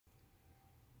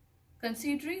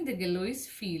Considering the Galois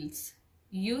fields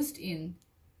used in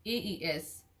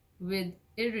AES with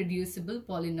irreducible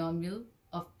polynomial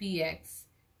of Px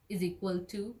is equal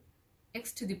to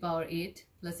x to the power 8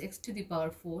 plus x to the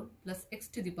power 4 plus x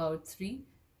to the power 3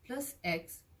 plus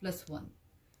x plus 1.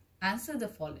 Answer the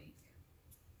following.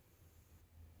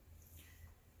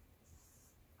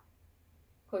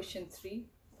 Question 3,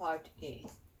 Part A.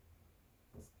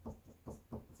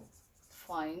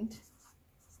 Find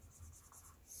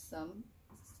sum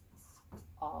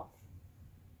of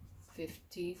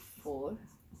 54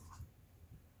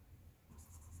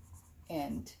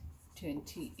 and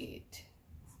 28.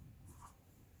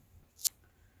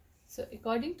 So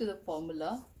according to the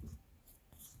formula,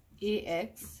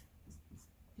 AX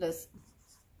plus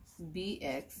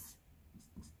BX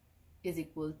is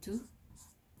equal to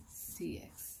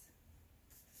CX.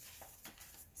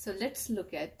 So let's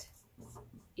look at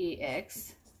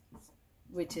AX,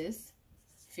 which is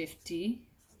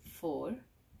 54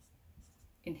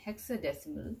 in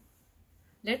hexadecimal.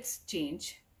 Let's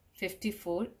change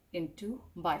 54 into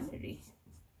binary.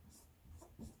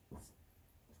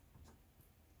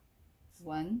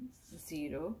 1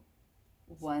 0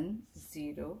 1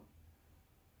 0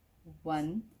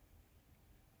 1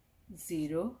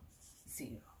 0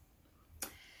 0.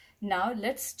 Now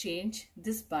let's change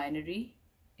this binary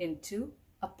into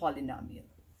a polynomial.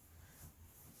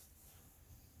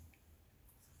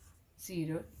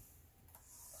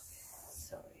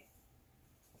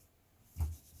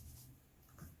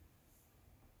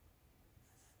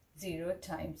 0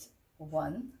 times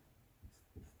 1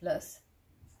 plus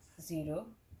 0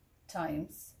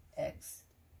 times x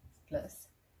plus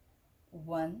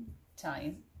 1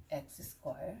 times x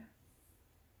square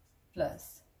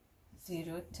plus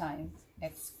 0 times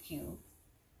x cube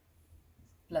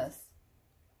plus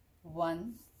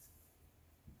 1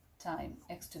 times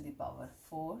x to the power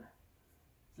 4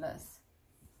 plus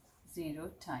 0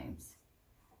 times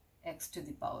x to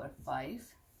the power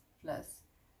 5 plus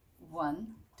 1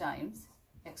 times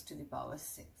x to the power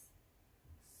 6.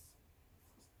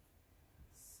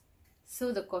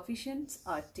 So the coefficients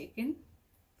are taken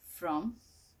from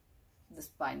this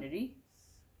binary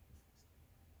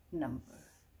number.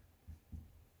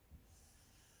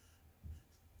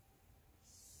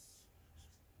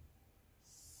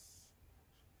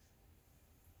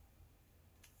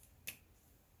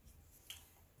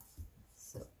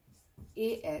 So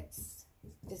AX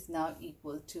is now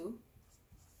equal to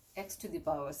x to the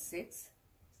power 6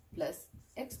 plus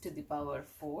x to the power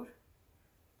 4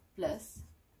 plus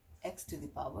x to the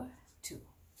power 2.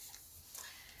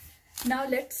 Now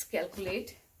let's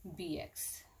calculate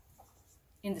Bx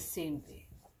in the same way.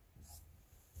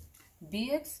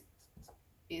 Bx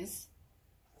is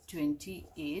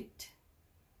 28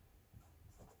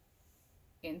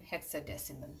 in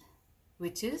hexadecimal,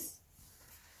 which is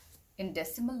in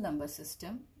decimal number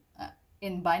system,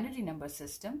 in binary number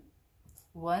system,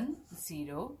 1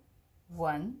 0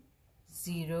 1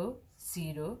 0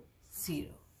 0 0.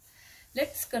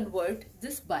 Let's convert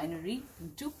this binary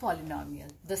into polynomial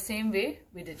the same way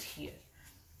we did here.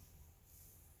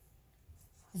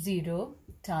 0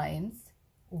 times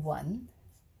 1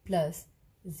 plus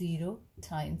 0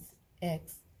 times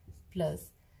x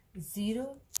plus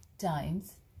 0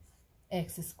 times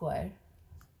x square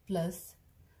plus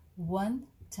 1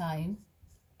 times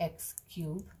x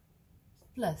cube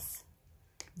plus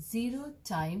 0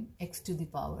 times x to the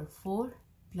power 4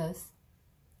 plus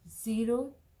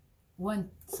 1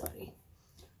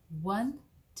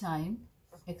 times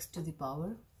x to the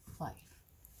power 5.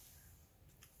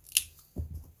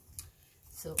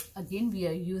 So again we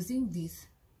are using these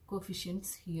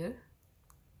coefficients here.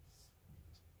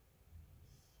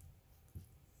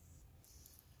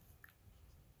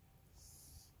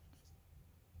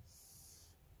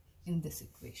 In this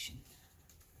equation.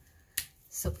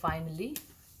 So finally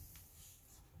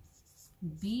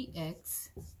Bx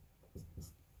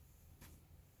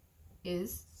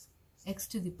is x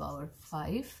to the power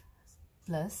 5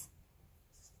 plus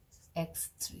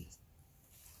x3.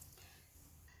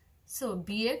 So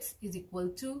Bx is equal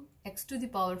to x to the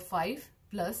power 5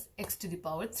 plus x to the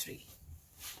power 3.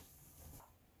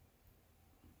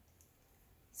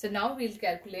 So now we'll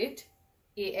calculate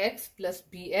Ax plus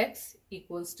Bx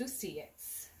equals to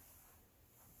Cx.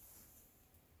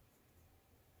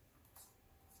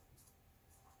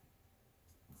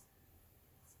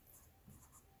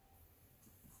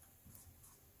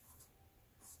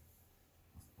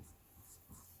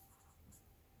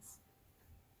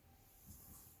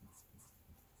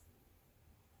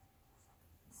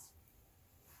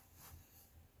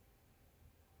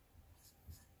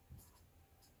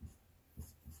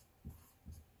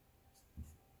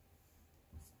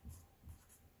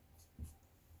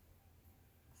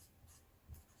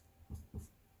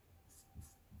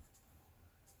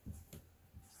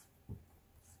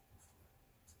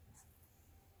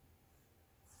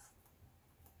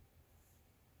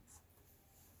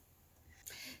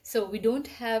 So we don't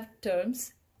have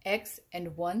terms x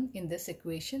and 1 in this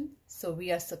equation. So we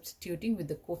are substituting with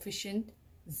the coefficient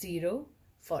 0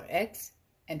 for x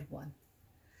and 1.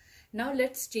 Now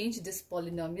let's change this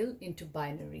polynomial into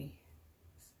binary.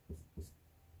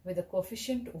 With the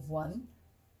coefficient 1,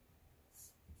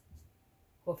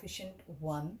 coefficient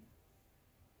 1,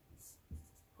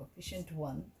 coefficient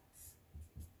 1,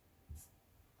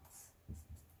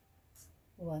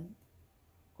 1,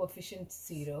 coefficient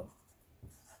 0,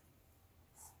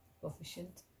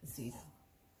 coefficient 0.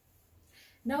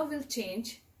 Now we'll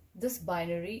change this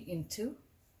binary into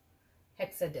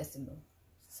hexadecimal.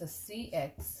 So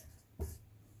Cx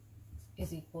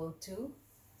is equal to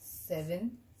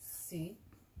 7C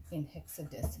in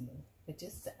hexadecimal, which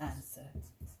is the answer.